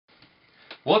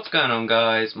What's going on,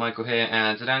 guys? Michael here,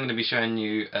 and today I'm going to be showing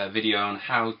you a video on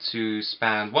how to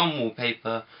span one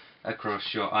wallpaper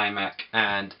across your iMac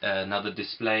and another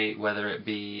display, whether it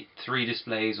be 3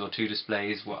 displays or 2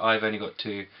 displays. Well, I've only got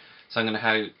 2, so I'm going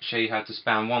to show you how to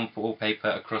span one wallpaper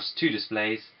across 2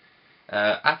 displays.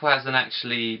 Apple hasn't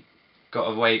actually got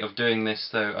a way of doing this,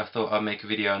 so I thought I'd make a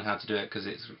video on how to do it because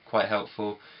it's quite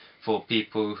helpful for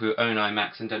people who own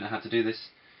iMacs and don't know how to do this.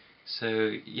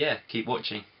 So yeah, keep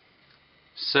watching.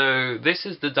 So this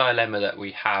is the dilemma that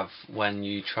we have when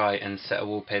you try and set a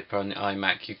wallpaper on the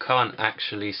iMac. You can't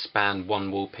actually span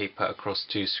one wallpaper across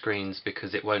 2 screens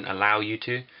because it won't allow you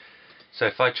to. So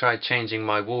if I try changing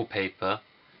my wallpaper,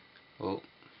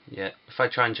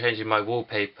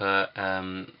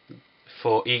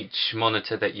 for each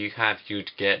monitor that you have,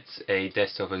 you'd get a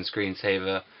desktop and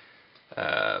screensaver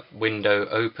window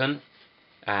open,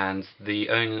 and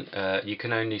you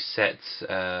can only set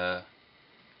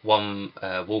one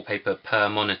wallpaper per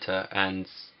monitor, and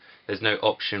there's no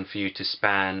option for you to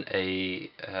span a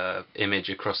image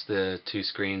across the 2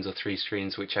 screens or 3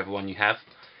 screens, whichever one you have.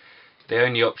 The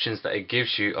only options that it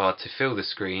gives you are to fill the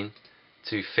screen,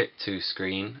 to fit to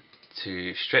screen,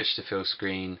 to stretch to fill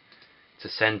screen, to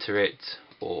center it,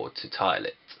 or to tile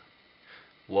it.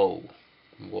 Whoa,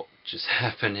 what just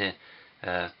happened here?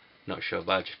 Not sure,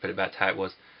 but I'll just put it back to how it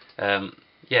was.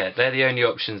 Yeah, they're the only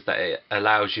options that it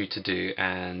allows you to do,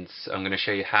 and I'm going to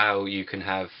show you how you can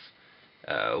have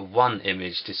one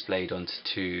image displayed onto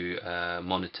 2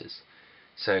 monitors.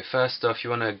 So first off, you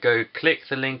want to go click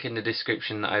the link in the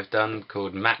description that I've done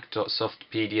called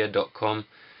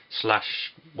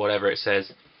mac.softpedia.com/whatever it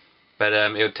says, but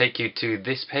it'll take you to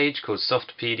this page called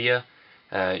Softpedia.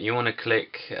 You want to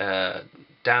click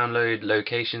download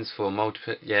locations for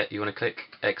multiple. You want to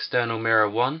click external mirror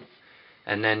 1.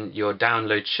 And then your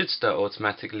download should start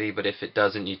automatically, but if it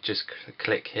doesn't, you just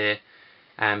click here.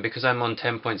 And because I'm on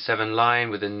 10.7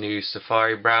 line with a new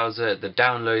Safari browser, the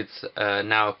downloads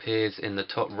now appears in the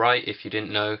top right, if you didn't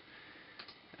know.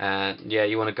 Yeah,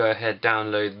 you want to go ahead,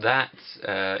 download that,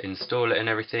 install it and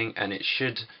everything, and it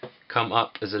should come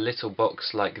up as a little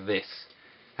box like this.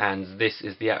 And this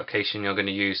is the application you're going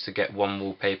to use to get one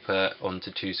wallpaper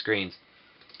onto 2 screens.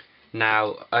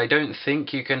 Now, I don't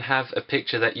think you can have a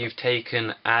picture that you've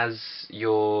taken as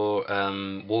your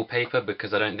wallpaper,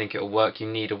 because I don't think it'll work. You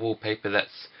need a wallpaper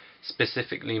that's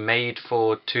specifically made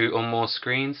for 2 or more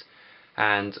screens.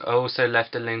 And I also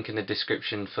left a link in the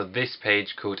description for this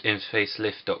page called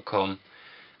interfacelift.com,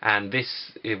 and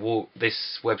this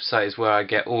website is where I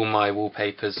get all my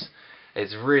wallpapers.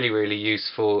 It's really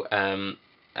useful.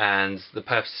 And the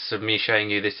purpose of me showing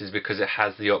you this is because it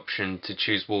has the option to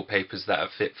choose wallpapers that are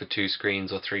fit for 2 screens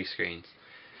or 3 screens.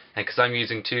 And because I'm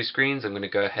using 2 screens, I'm going to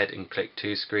go ahead and click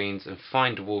 2 screens and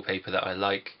find a wallpaper that I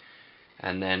like,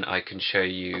 and then I can show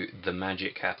you the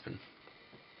magic happen.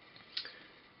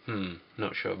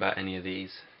 Not sure about any of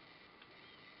these,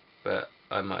 but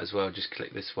I might as well just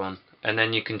click this one. And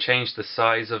then you can change the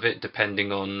size of it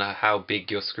depending on how big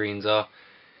your screens are.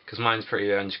 Because mine's pretty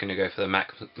low, I'm just going to go for the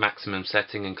maximum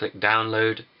setting and click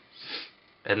download.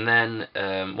 And then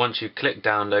once you click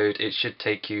download, it should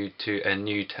take you to a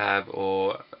new tab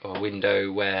or window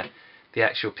where the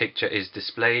actual picture is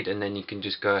displayed, and then you can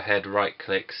just go ahead, right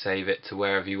click, save it to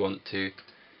wherever you want to,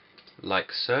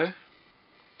 like so.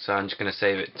 So I'm just going to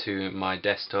save it to my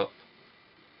desktop.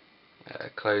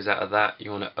 Close out of that.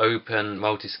 You want to open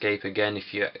Multiscape again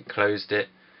if you closed it,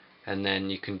 and then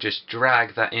you can just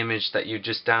drag that image that you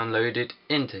just downloaded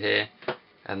into here,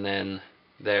 and then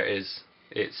there it is.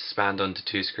 It's spanned onto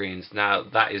 2 screens. Now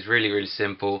that is really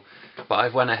simple, but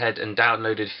I've went ahead and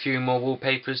downloaded a few more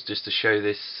wallpapers just to show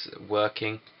this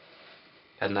working,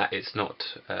 and that it's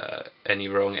not any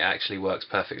wrong. It actually works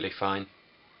perfectly fine.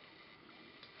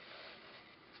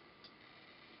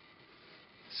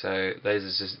 So those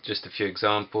are just a few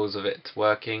examples of it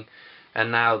working. And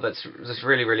now that's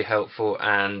really helpful,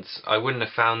 and I wouldn't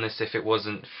have found this if it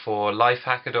wasn't for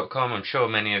LifeHacker.com. I'm sure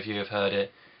many of you have heard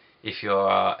it if you're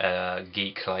a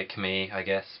geek like me, I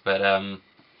guess. But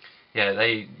yeah,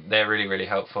 they're really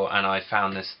helpful, and I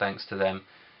found this thanks to them,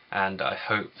 and I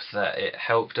hope that it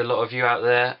helped a lot of you out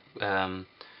there.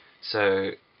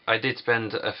 So I did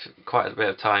spend quite a bit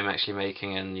of time actually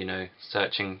making and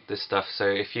searching this stuff. So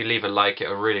if you leave a like,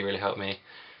 it'll really help me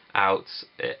out.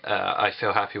 I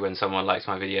feel happy when someone likes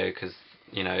my video because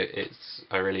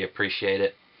I really appreciate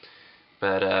it.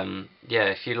 But yeah,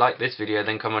 if you like this video,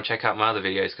 then come on, check out my other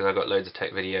videos, because I've got loads of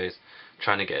tech videos. I'm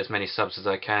trying to get as many subs as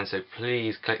I can, so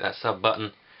please click that sub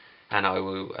button, and I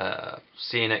will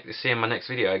see you in my next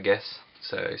video, I guess.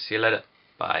 So see you later,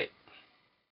 bye.